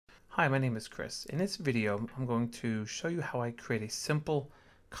Hi, my name is Chris. In this video, I'm going to show you how I create a simple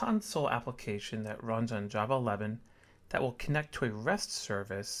console application that runs on Java 11 that will connect to a REST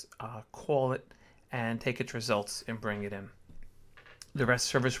service, call it, and take its results and bring it in. The REST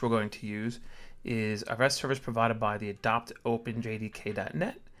service we're going to use is a REST service provided by the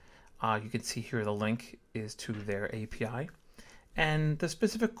adopt-open-jdk.net. You can see here the link is to their API. And the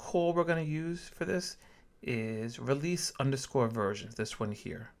specific call we're going to use for this is release_versions, this one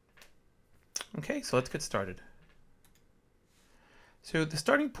here. Okay, so let's get started. So the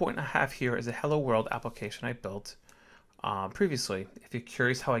starting point I have here is a Hello World application I built previously. If you're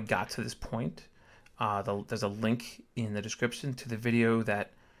curious how I got to this point, there's a link in the description to the video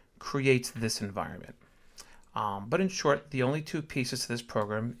that creates this environment. But in short, the only two pieces to this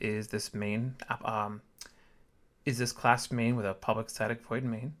program is this main is this class main with a public static void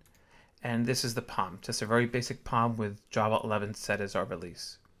main, and this is the POM, just a very basic POM with Java 11 set as our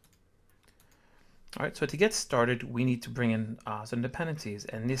release. All right, so to get started, we need to bring in some dependencies,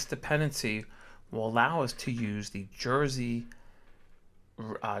 and this dependency will allow us to use the Jersey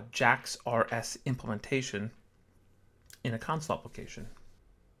JAX-RS implementation in a console application.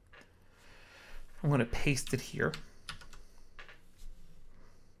 I'm going to paste it here.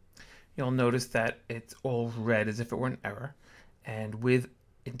 You'll notice that it's all red as if it were an error, and with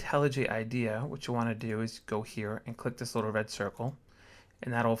IntelliJ IDEA, what you want to do is go here and click this little red circle,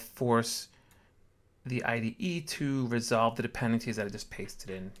 and that'll force the IDE to resolve the dependencies that I just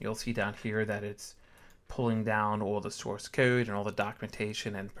pasted in. You'll see down here that it's pulling down all the source code and all the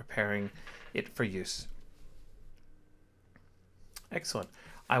documentation and preparing it for use. Excellent.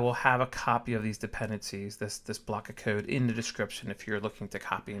 I will have a copy of these dependencies, this block of code, in the description if you're looking to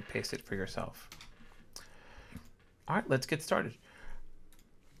copy and paste it for yourself. All right, let's get started.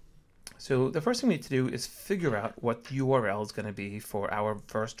 So the first thing we need to do is figure out what the URL is going to be for our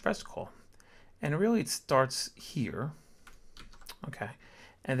first REST call. And really it starts here, okay,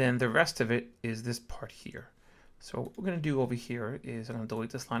 and then the rest of it is this part here. So what we're going to do over here is I'm going to delete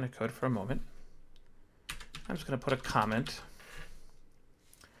this line of code for a moment. I'm just going to put a comment.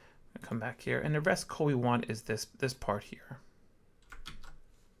 Come back here, and the REST call we want is this part here.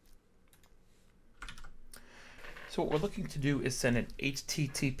 So what we're looking to do is send an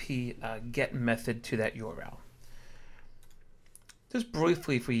HTTP GET method to that URL. Just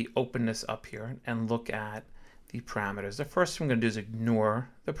briefly, if we open this up here and look at the parameters, the first thing I'm going to do is ignore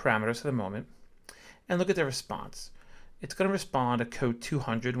the parameters for the moment and look at the response. It's going to respond to code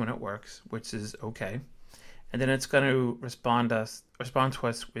 200 when it works, which is okay. And then it's going to respond to us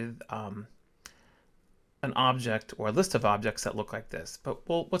with an object or a list of objects that look like this. But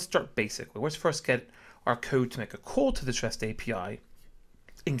let's start basically. Let's first get our code to make a call to this REST API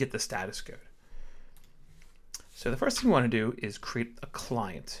and get the status code. So the first thing we want to do is create a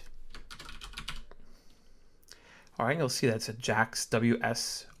client. All right, you'll see that's a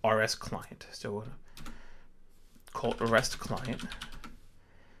JAX-RS client. So we'll call it a REST client.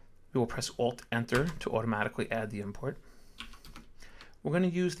 We will press Alt-Enter to automatically add the import. We're going to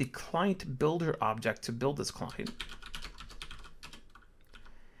use the client builder object to build this client.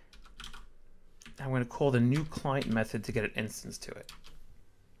 And we're going to call the new client method to get an instance to it.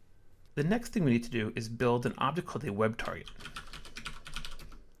 The next thing we need to do is build an object called a web target.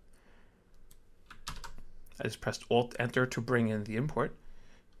 I just pressed Alt-Enter to bring in the import.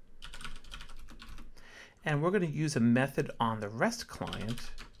 And we're going to use a method on the REST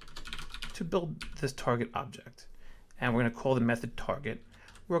client to build this target object. And we're going to call the method target.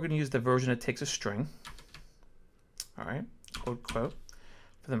 We're going to use the version that takes a string. All right, quote for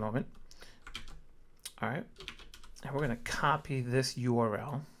the moment. All right, and we're going to copy this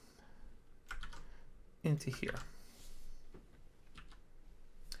URL into here.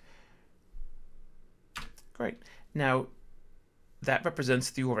 Great. Now that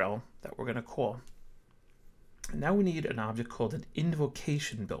represents the URL that we're going to call. Now we need an object called an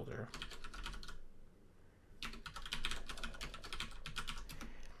Invocation Builder.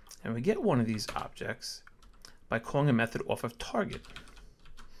 And we get one of these objects by calling a method off of target.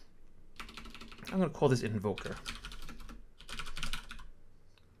 I'm going to call this invoker.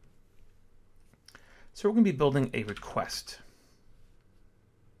 So we're going to be building a request.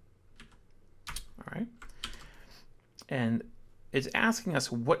 All right. And it's asking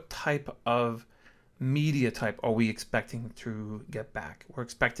us what type of media type are we expecting to get back. We're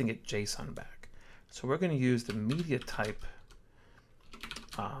expecting it JSON back. So we're going to use the media type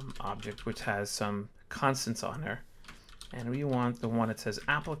object, which has some constants on there. And we want the one that says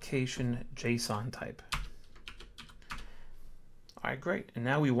application JSON type. All right, great. And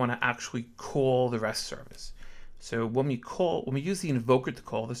now we want to actually call the REST service. So when we use the invoker to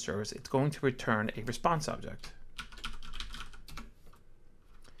call the service, it's going to return a response object.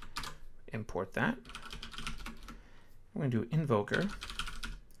 Import that. We're going to do invoker,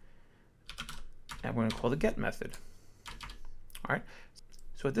 and we're going to call the get method. All right.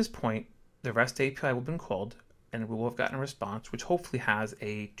 So at this point, the REST API will have been called, and we will have gotten a response, which hopefully has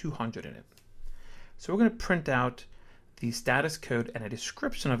a 200 in it. So we're going to print out the status code and a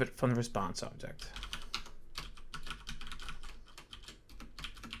description of it from the response object.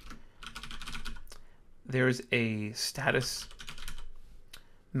 There's a status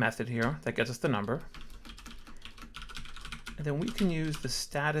method here that gets us the number. And then we can use the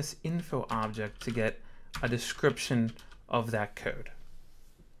status info object to get a description of that code.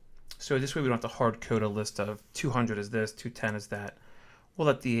 So this way we don't have to hard code a list of 200 is this, 210 is that. We'll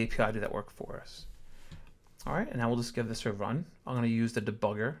let the API do that work for us. All right, and now we'll just give this a run. I'm going to use the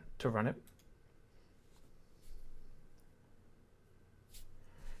debugger to run it.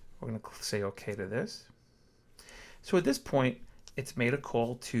 We're going to say OK to this. So at this point, it's made a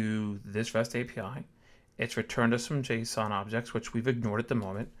call to this REST API. It's returned us some JSON objects, which we've ignored at the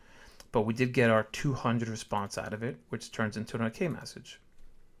moment, but we did get our 200 response out of it, which turns into an OK message.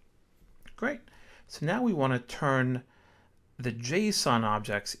 Great. So now we want to turn the JSON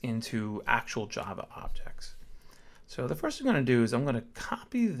objects into actual Java objects. So the first thing I'm going to do is I'm going to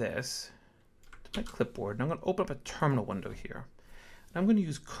copy this to my clipboard, and I'm going to open up a terminal window here. And I'm going to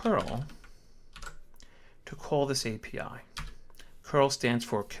use curl to call this API. Curl stands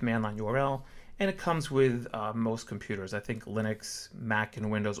for command line URL, and it comes with most computers. I think Linux, Mac,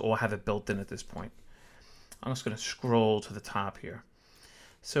 and Windows all have it built in at this point. I'm just going to scroll to the top here.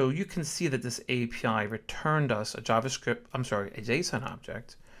 So you can see that this API returned us a JSON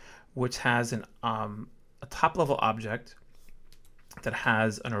object, which has a top-level object that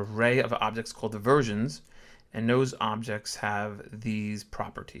has an array of objects called the versions, and those objects have these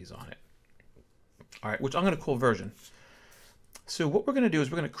properties on it. All right, which I'm going to call version. So what we're going to do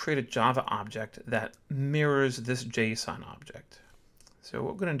is we're going to create a Java object that mirrors this JSON object. So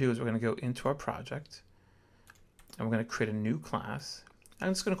what we're going to do is we're going to go into our project, and we're going to create a new class. I'm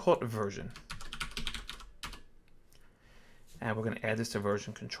just going to call it a version. And we're going to add this to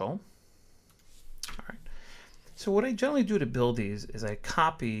version control. All right. So what I generally do to build these is I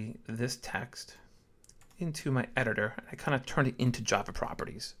copy this text into my editor, and I kind of turn it into Java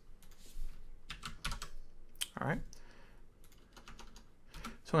properties. All right.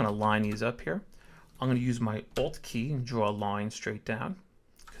 So I'm going to line these up here. I'm going to use my Alt key and draw a line straight down,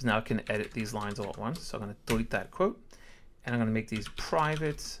 because now I can edit these lines all at once. So I'm going to delete that quote, and I'm going to make these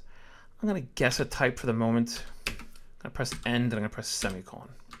private. I'm going to guess a type for the moment. I'm going to press end, and I'm going to press semicolon.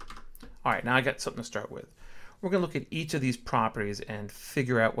 All right, now I got something to start with. We're going to look at each of these properties and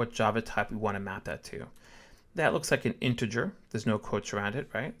figure out what Java type we want to map that to. That looks like an integer. There's no quotes around it,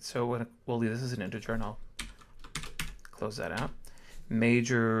 right? So we'll leave this as an integer, and I'll close that out.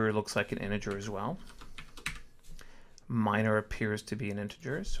 Major looks like an integer as well. Minor appears to be an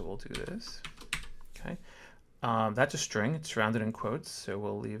integer, so we'll do this. Okay, that's a string. It's surrounded in quotes, so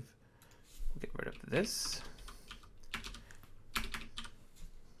we'll get rid of this,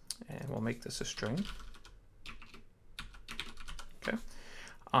 and we'll make this a string. Okay.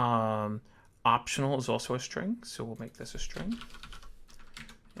 Optional is also a string, so we'll make this a string,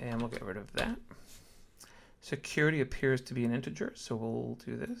 and we'll get rid of that. Security appears to be an integer, so we'll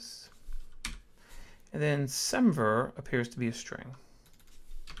do this. And then semver appears to be a string.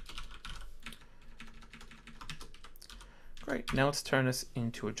 Great, now let's turn this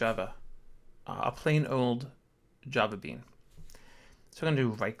into a Java, a plain old Java bean. So I'm going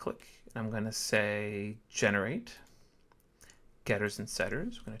to do right click, and I'm going to say generate getters and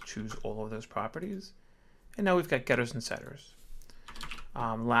setters. We're going to choose all of those properties. And now we've got getters and setters.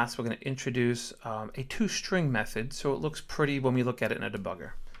 Last, we're going to introduce a toString method, so it looks pretty when we look at it in a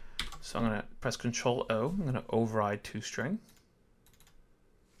debugger. So I'm going to press Control O. I'm going to override toString.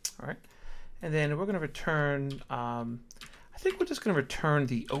 All right, and then we're going to return. I think we're just going to return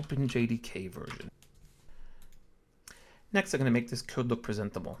the OpenJDK version. Next, I'm going to make this code look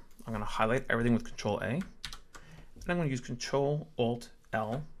presentable. I'm going to highlight everything with Control A, and I'm going to use Control Alt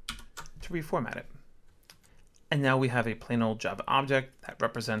L to reformat it. And now we have a plain old Java object that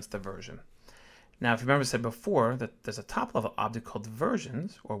represents the version. Now, if you remember I said before that there's a top level object called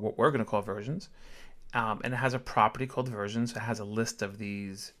versions, or what we're going to call versions, and it has a property called versions. It has a list of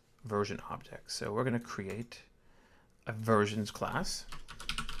these version objects. So we're going to create a versions class.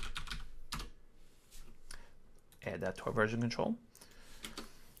 Add that to our version control.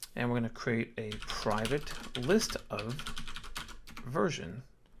 And we're going to create a private list of version.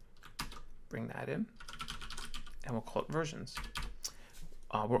 Bring that in. and we'll call it versions.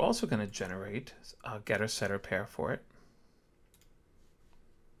 We're also going to generate a getter setter pair for it.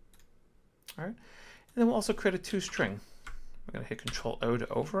 All right, and then we'll also create a toString. We're going to hit Control O to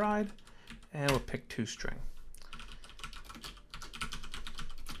override, and we'll pick toString.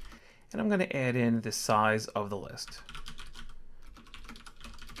 And I'm going to add in the size of the list.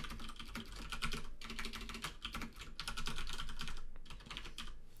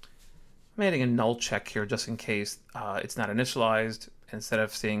 I'm adding a null check here just in case it's not initialized. Instead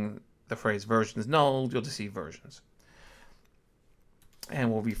of seeing the phrase versions null, you'll just see versions.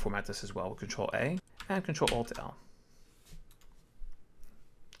 And we'll reformat this as well with Control A and Control Alt L.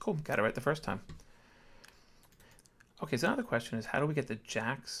 Cool, got it right the first time. Okay, so now the question is, how do we get the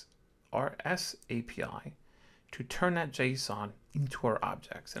JAX-RS API to turn that JSON into our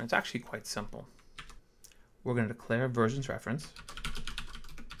objects? And it's actually quite simple. We're going to declare versions reference,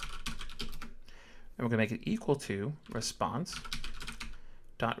 and we're going to make it equal to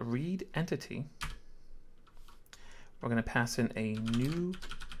response.read entity. We're going to pass in a new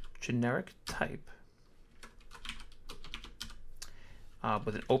generic type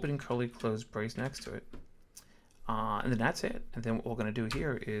with an opening curly close brace next to it. And then that's it. And then what we're going to do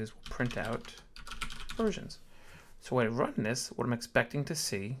here is we'll print out versions. So when I run this, what I'm expecting to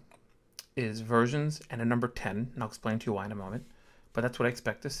see is versions and a number 10. And I'll explain to you why in a moment. But that's what I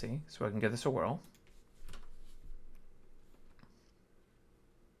expect to see. So I can give this a whirl.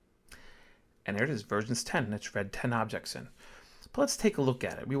 And there it is, versions 10, and it's read 10 objects in. But let's take a look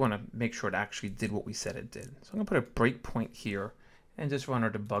at it. We want to make sure it actually did what we said it did. So I'm going to put a breakpoint here and just run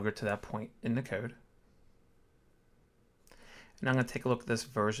our debugger to that point in the code. And I'm going to take a look at this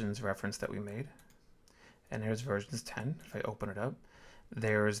versions reference that we made. And there's versions 10. If I open it up,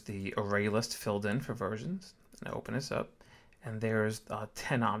 there's the array list filled in for versions. And I open this up, and there's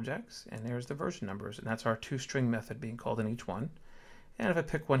 10 objects, and there's the version numbers. And that's our toString method being called in each one. And if I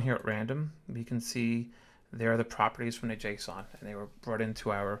pick one here at random, we can see there are the properties from the JSON, and they were brought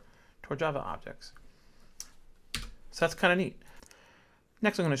into our Java objects. So that's kind of neat.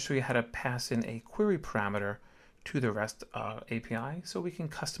 Next, I'm going to show you how to pass in a query parameter to the REST API so we can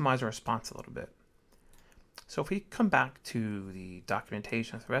customize our response a little bit. So if we come back to the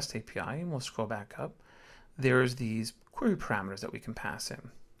documentation of the REST API, and we'll scroll back up, there's these query parameters that we can pass in.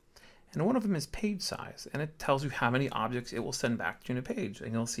 And one of them is page size, and it tells you how many objects it will send back to the page.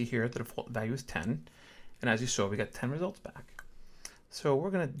 And you'll see here the default value is 10, and as you saw, we got 10 results back. So we're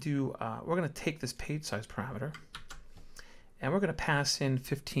going to take this page size parameter, and we're going to pass in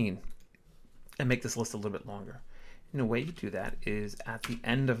 15 and make this list a little bit longer. And the way you do that is at the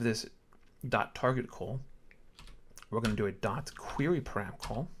end of this .target call, we're going to do a .query param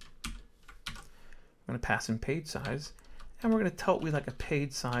call. We're going to pass in page size. And we're going to tell it we like a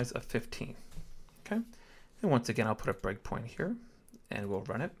page size of 15. Okay. And once again, I'll put a breakpoint here and we'll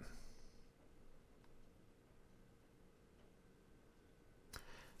run it.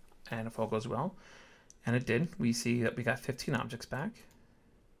 And if all goes well, and it did, we see that we got 15 objects back.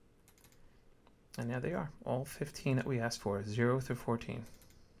 And there they are, all 15 that we asked for, 0 through 14.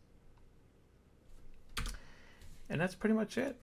 And that's pretty much it.